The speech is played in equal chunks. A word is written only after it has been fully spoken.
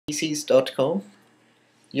PCs.com,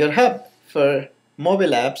 your hub for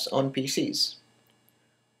mobile apps on PCs.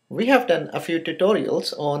 We have done a few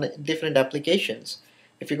tutorials on different applications.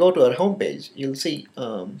 If you go to our homepage, you'll see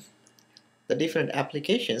the different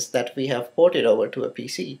applications that we have ported over to a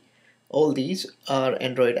PC. All these are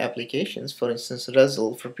Android applications. For instance,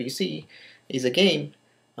 Razzle for PC is a game,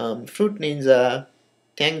 Fruit Ninja,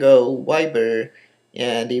 Tango, Viber,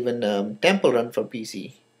 and even Temple Run for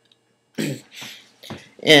PC.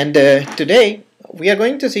 And today we are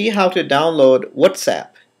going to see how to download WhatsApp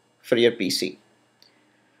for your PC.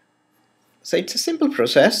 So it's a simple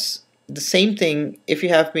process. The same thing, if you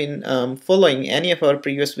have been following any of our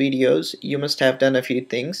previous videos, you must have done a few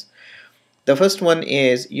things. The first one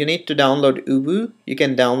is you need to download Ubu. You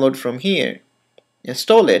can download from here,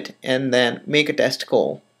 install it, and then make a test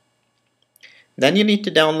call. Then you need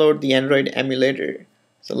to download the Android emulator.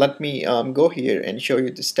 So let me go here and show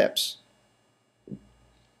you the steps.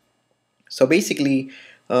 So basically,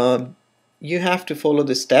 you have to follow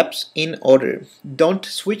the steps in order. Don't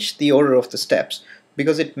switch the order of the steps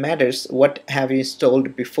because it matters what have you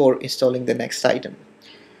installed before installing the next item.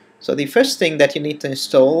 So the first thing that you need to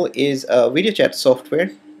install is a video chat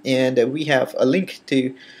software, and we have a link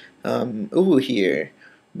to Ubu here.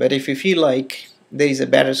 But if you feel like there is a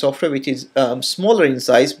better software which is smaller in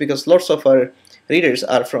size, because lots of our readers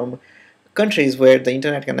are from countries where the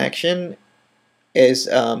internet connection is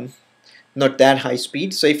not that high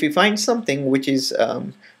speed, so if we find something which is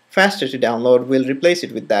faster to download, we'll replace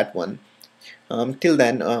it with that one. Till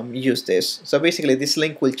then, use this. So basically this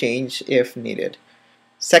link will change if needed.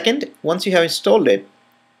 Second, once you have installed it,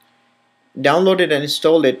 download it and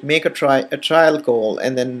install it, make a trial call,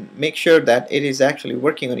 and then make sure that it is actually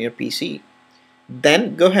working on your PC.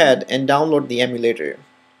 Then go ahead and download the emulator.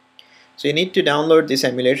 So you need to download this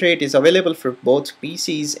emulator. It is available for both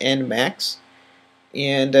PCs and Macs,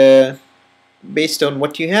 and based on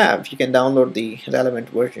what you have, you can download the relevant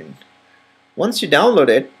version. Once you download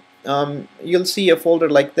it, you'll see a folder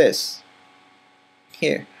like this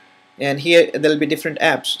here, and here there'll be different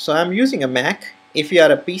apps. So I'm using a Mac. If you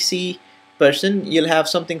are a PC person, you'll have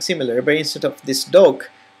something similar, but instead of this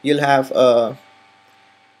dock, you'll have a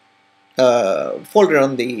folder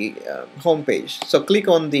on the home page. So click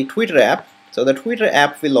on the Twitter app. So the Twitter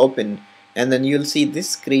app will open, and then you'll see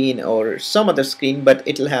this screen or some other screen, but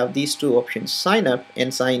it'll have these two options: sign up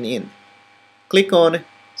and sign in. Click on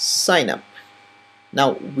sign up.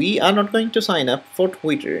 Now we are not going to sign up for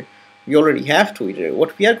Twitter. We already have Twitter.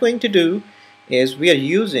 What we are going to do is we are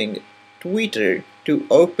using Twitter to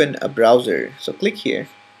open a browser. So click here,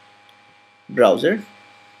 browser,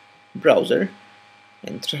 browser,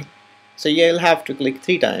 and so you'll have to click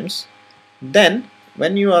 3 times. Then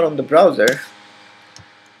when you are on the browser,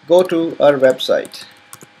 go to our website,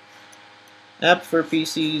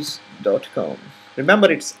 appforpcs.com.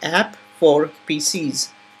 Remember, it's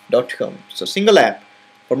appforpcs.com. So single app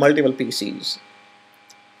for multiple PCs.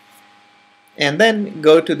 And then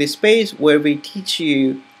go to this page where we teach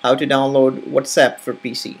you how to download WhatsApp for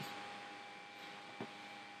PC.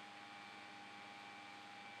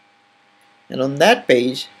 And on that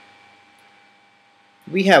page,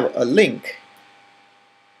 we have a link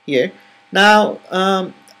here. Now,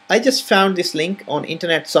 I just found this link on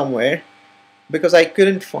internet somewhere because I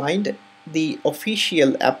couldn't find the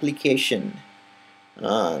official application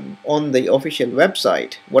on the official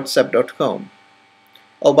website, whatsapp.com.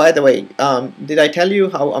 Oh, by the way, did I tell you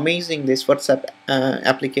how amazing this WhatsApp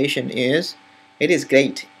application is? It is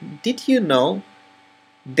great. Did you know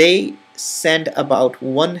they send about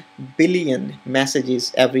 1 billion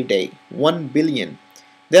messages every day? 1 billion.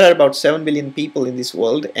 There are about 7 billion people in this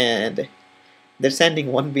world, and they're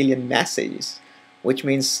sending 1 billion messages, which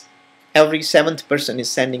means every 7th person is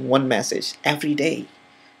sending one message every day.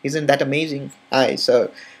 Isn't that amazing?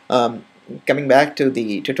 So coming back to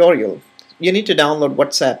the tutorial, you need to download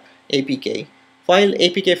WhatsApp APK file.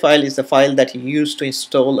 APK file is the file that you use to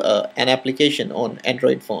install an application on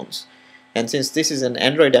Android phones. And since this is an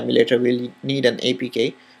Android emulator, we'll need an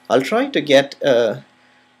APK. I'll try to get the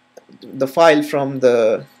file from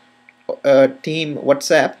the team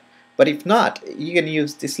WhatsApp, but if not, you can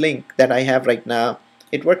use this link that I have right now.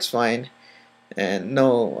 It works fine and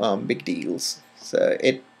no big deals. So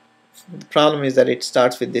the problem is that it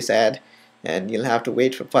starts with this ad and you'll have to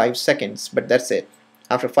wait for 5 seconds, but that's it.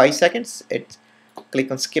 After 5 seconds, click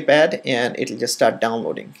on skip ad and it'll just start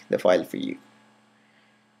downloading the file for you.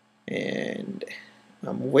 And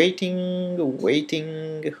I'm waiting,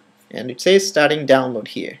 and it says starting download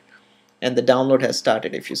here, and the download has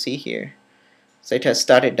started, if you see here. So it has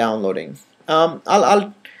started downloading.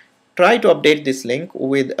 I'll try to update this link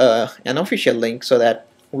with an official link so that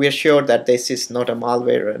we are sure that this is not a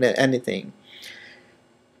malware or anything.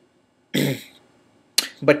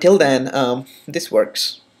 But till then, this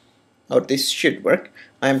works, or this should work.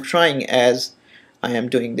 I am trying as I am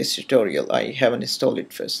doing this tutorial. I haven't installed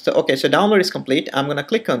it first. So okay, so download is complete. I'm gonna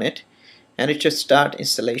click on it and it should start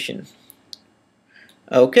installation.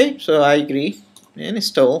 Okay, so I agree and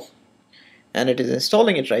install, and it is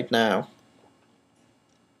installing it right now.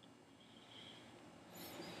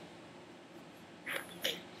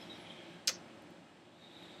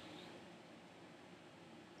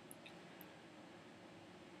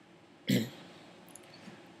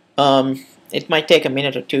 It might take a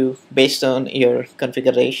minute or two based on your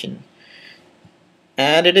configuration,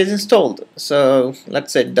 and it is installed. So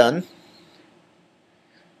let's say done.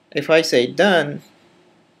 If I say done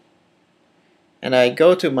and I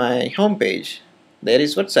go to my home page, there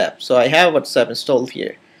is WhatsApp. So I have WhatsApp installed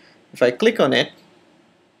here. If I click on it,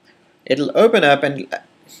 it'll open up, and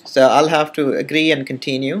so I'll have to agree and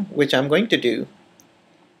continue, which I'm going to do.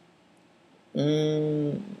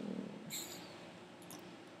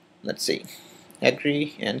 Let's see,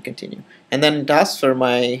 agree and continue, and then it asks for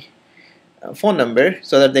my phone number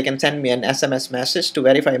so that they can send me an SMS message to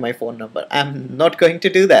verify my phone number. I'm not going to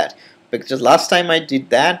do that because last time I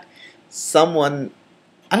did that, someone,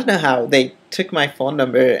 I don't know how, they took my phone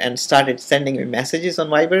number and started sending me messages on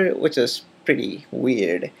Viber, which was pretty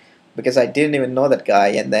weird because I didn't even know that guy,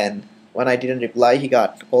 and then when I didn't reply, he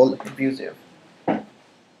got all abusive.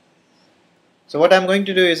 So what I'm going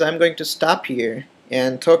to do is I'm going to stop here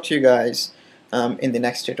and talk to you guys in the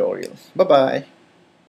next tutorial. Bye bye.